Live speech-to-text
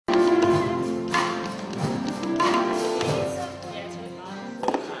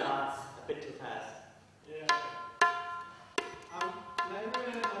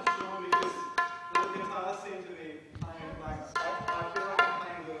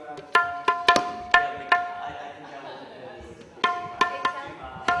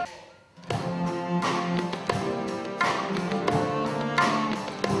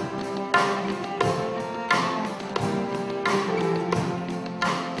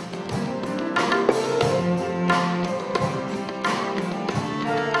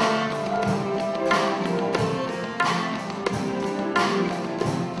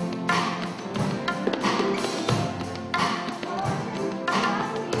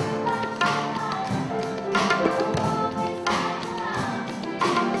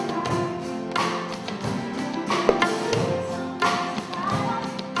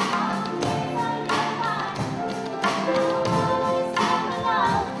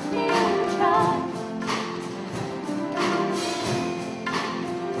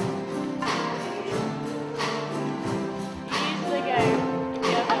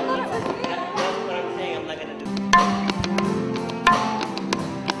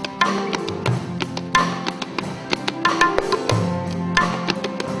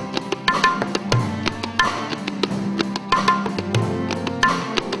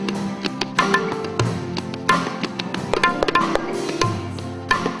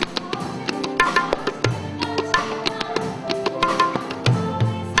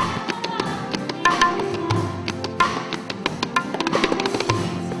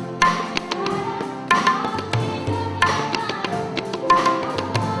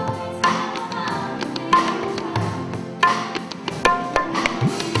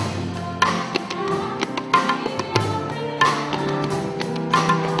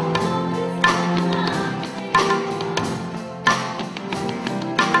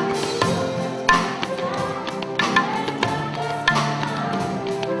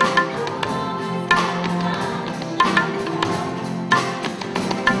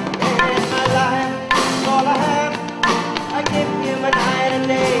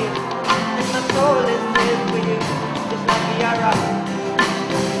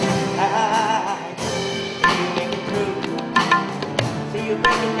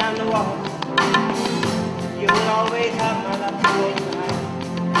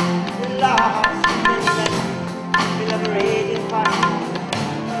lost in that middle of a raging fire.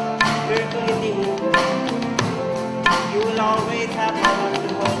 Miracle indeed. You will always have my love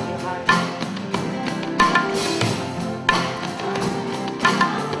to hold you high.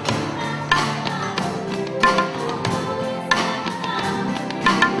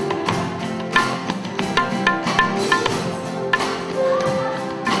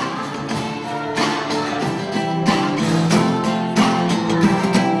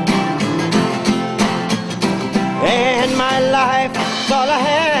 And my life is all I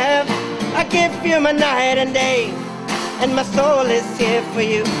have. I give you my night and day, and my soul is here for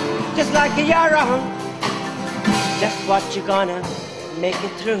you, just like you're on. Just what you're gonna make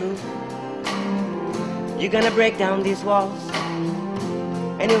it through. You're gonna break down these walls,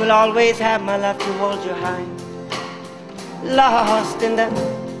 and you will always have my love to hold you high. Lost in the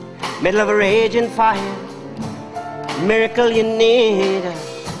middle of a raging fire, miracle you need.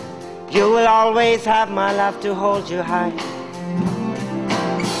 You will always have my love to hold you high.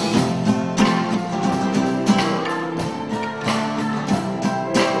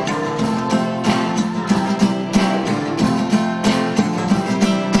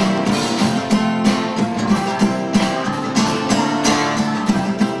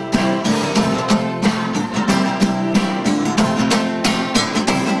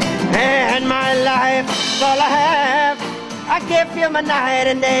 And my life is all I have. I give you my night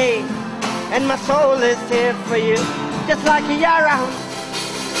and day, and my soul is here for you, just like you're around.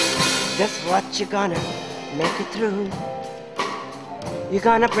 Just what you're gonna make it through. You're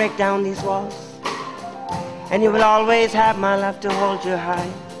gonna break down these walls, and you will always have my love to hold you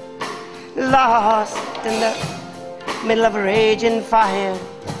high. Lost in the middle of a raging fire,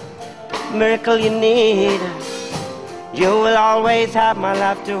 miracle you need. You will always have my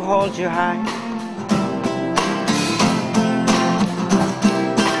love to hold you high.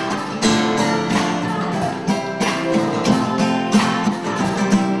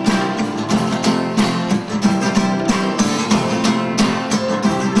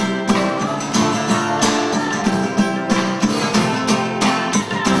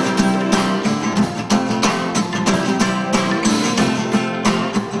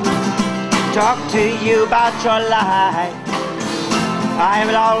 Talk to you about your life. I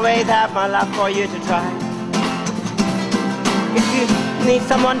will always have my love for you to try. If you need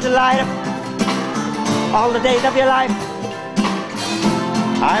someone to light up all the days of your life,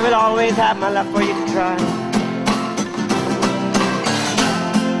 I will always have my love for you to try.